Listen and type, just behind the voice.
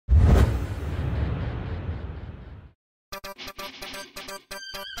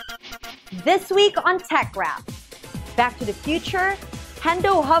This week on TechRap, Back to the Future,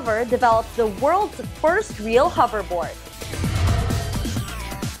 Hendo Hover develops the world's first real hoverboard.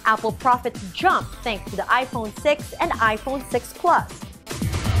 Apple profits jump thanks to the iPhone 6 and iPhone 6 Plus.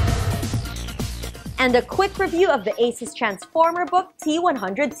 And a quick review of the ASUS Transformer Book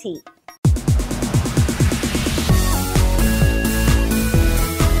T100.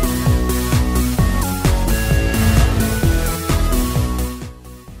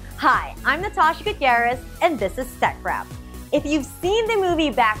 Hi, I'm Natasha Gutierrez, and this is TechRap. If you've seen the movie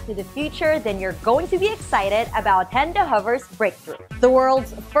Back to the Future, then you're going to be excited about Hendo Hover's breakthrough. The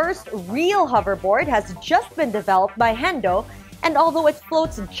world's first real hoverboard has just been developed by Hendo, and although it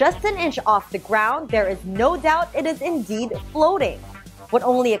floats just an inch off the ground, there is no doubt it is indeed floating. What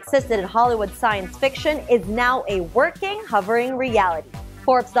only existed in Hollywood science fiction is now a working, hovering reality.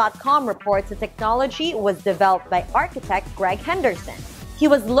 Forbes.com reports the technology was developed by architect Greg Henderson. He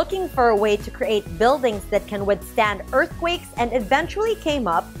was looking for a way to create buildings that can withstand earthquakes and eventually came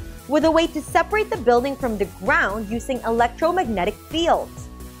up with a way to separate the building from the ground using electromagnetic fields.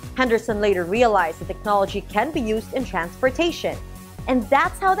 Henderson later realized the technology can be used in transportation, and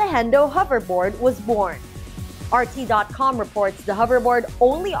that's how the Hendo Hoverboard was born. RT.com reports the hoverboard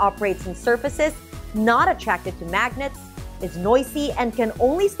only operates on surfaces not attracted to magnets, is noisy, and can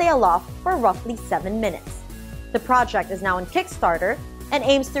only stay aloft for roughly 7 minutes. The project is now on Kickstarter and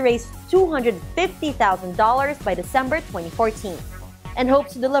aims to raise $250,000 by December 2014, and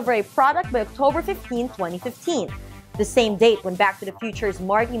hopes to deliver a product by October 15, 2015, the same date when Back to the Future's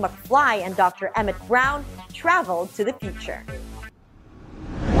Marty McFly and Dr. Emmett Brown traveled to the future.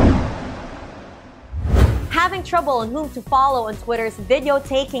 Having trouble on whom to follow on Twitter's video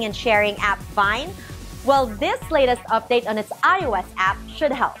taking and sharing app Vine? Well, this latest update on its iOS app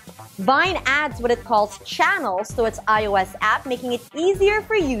should help. Vine adds what it calls channels to its iOS app, making it easier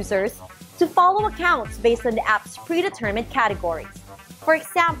for users to follow accounts based on the app's predetermined categories. For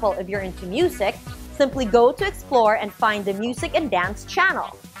example, if you're into music, simply go to Explore and find the Music and Dance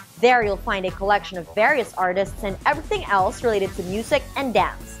channel. There you'll find a collection of various artists and everything else related to music and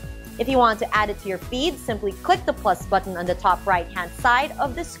dance. If you want to add it to your feed, simply click the plus button on the top right-hand side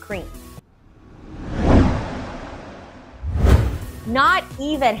of the screen. Not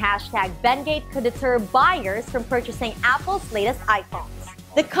even #Bengate could deter buyers from purchasing Apple's latest iPhones.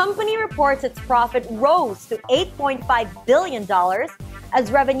 The company reports its profit rose to $8.5 billion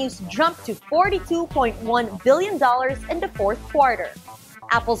as revenues jumped to $42.1 billion in the fourth quarter.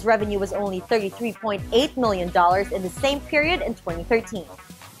 Apple's revenue was only $33.8 million in the same period in 2013.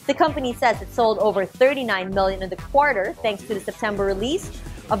 The company says it sold over 39 million in the quarter thanks to the September release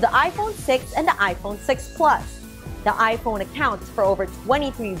of the iPhone 6 and the iPhone 6 Plus. The iPhone accounts for over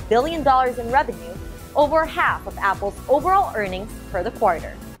 $23 billion in revenue, over half of Apple's overall earnings for the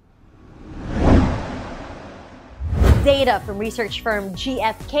quarter. Data from research firm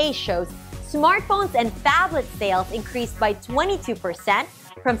GfK shows smartphones and phablet sales increased by 22%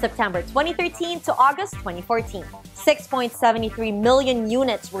 from September 2013 to August 2014. 6.73 million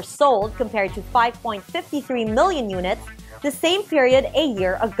units were sold compared to 5.53 million units the same period a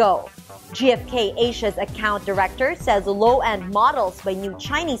year ago. GfK Asia's account director says low-end models by new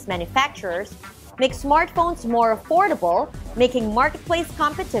Chinese manufacturers make smartphones more affordable, making marketplace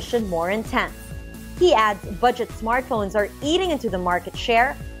competition more intense. He adds budget smartphones are eating into the market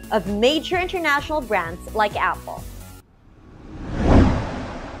share of major international brands like Apple.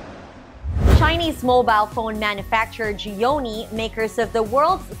 Chinese mobile phone manufacturer Gionee, makers of the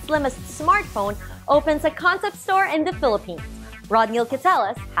world's slimmest smartphone, opens a concept store in the Philippines. Rodney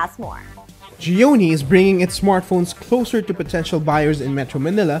Quiteles has more. Gionee is bringing its smartphones closer to potential buyers in Metro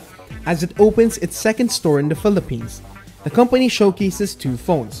Manila as it opens its second store in the Philippines. The company showcases two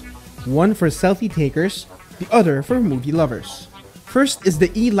phones, one for selfie takers, the other for movie lovers. First is the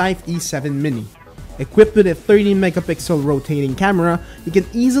eLife E7 Mini. Equipped with a 30-megapixel rotating camera, you can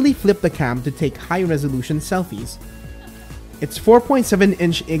easily flip the cam to take high-resolution selfies. Its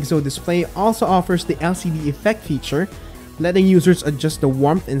 4.7-inch IGZO display also offers the LCD effect feature, letting users adjust the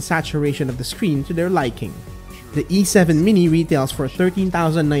warmth and saturation of the screen to their liking. The E7 Mini retails for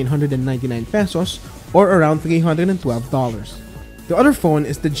 13,999 pesos or around $312. The other phone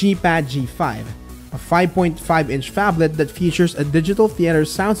is the G-Pad G5, a 5.5-inch phablet that features a digital theater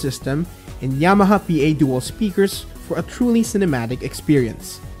sound system and Yamaha PA dual speakers for a truly cinematic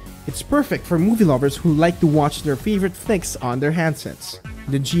experience. It's perfect for movie lovers who like to watch their favorite flicks on their handsets.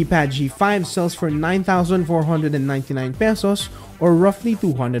 The G-Pad G5 sells for 9,499 pesos or roughly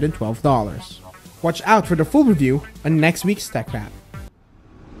 $212. Watch out for the full review on next week's TechRap.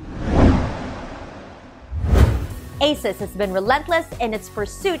 ASUS has been relentless in its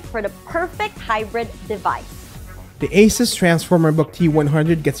pursuit for the perfect hybrid device. The ASUS Transformer Book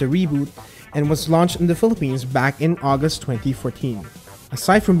T100 gets a reboot and was launched in the Philippines back in August 2014.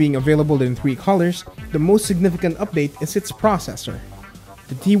 Aside from being available in 3 colors, the most significant update is its processor.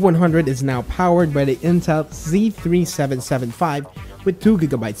 The T100 is now powered by the Intel Z3775 with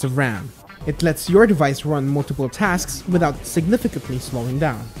 2GB of RAM. It lets your device run multiple tasks without significantly slowing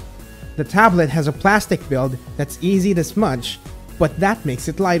down. The tablet has a plastic build that's easy to smudge, but that makes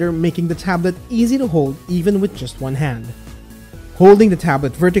it lighter, making the tablet easy to hold even with just one hand. Holding the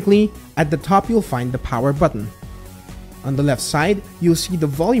tablet vertically, at the top you'll find the power button. On the left side, you'll see the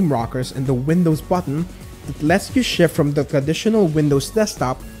volume rockers and the Windows button that lets you shift from the traditional Windows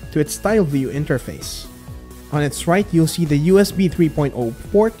desktop to its Style View interface. On its right, you'll see the USB 3.0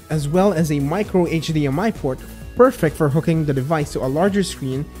 port as well as a micro HDMI port, perfect for hooking the device to a larger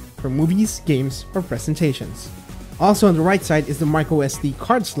screen for movies, games, or presentations. Also on the right side is the micro SD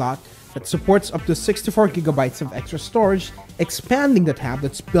card slot that supports up to 64GB of extra storage, expanding the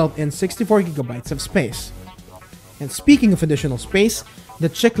tablet's built-in 64GB of space. And speaking of additional space, the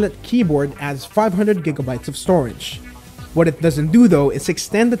chiclet keyboard adds 500GB of storage. What it doesn't do though is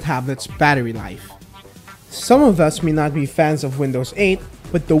extend the tablet's battery life. Some of us may not be fans of Windows 8,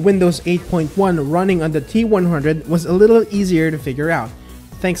 but the Windows 8.1 running on the T100 was a little easier to figure out,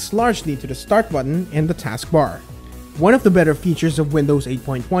 thanks largely to the start button and the taskbar. One of the better features of Windows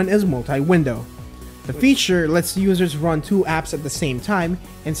 8.1 is multi-window. The feature lets users run 2 apps at the same time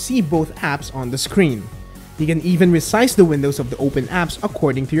and see both apps on the screen. You can even resize the windows of the open apps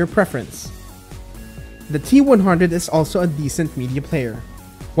according to your preference. The T100 is also a decent media player.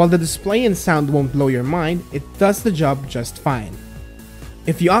 While the display and sound won't blow your mind, it does the job just fine.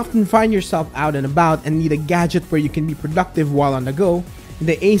 If you often find yourself out and about and need a gadget where you can be productive while on the go,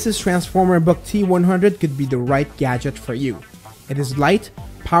 the ASUS Transformer Book T100 could be the right gadget for you. It is light,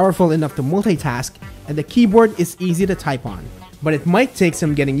 powerful enough to multitask, and the keyboard is easy to type on, but it might take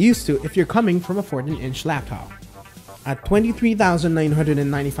some getting used to if you're coming from a 14-inch laptop. At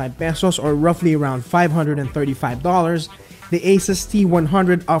 23,995 pesos or roughly around $535, the ASUS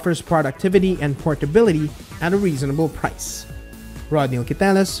T100 offers productivity and portability at a reasonable price. Rodney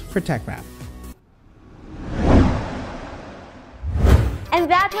Quitelas for TechRap. And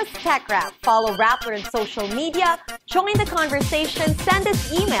that was TechRap. Follow Rappler on social media, join the conversation, send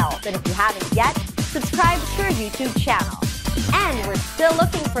us emails, and if you haven't yet, subscribe to our YouTube channel. And we're still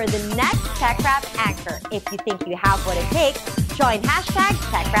looking for the next TechRap anchor. If you think you have what it takes, join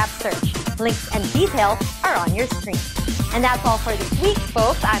 #TechRapSearch. Links and details are on your screen. And that's all for this week,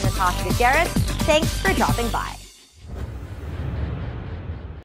 folks. I'm Natasha Gutierrez. Thanks for dropping by.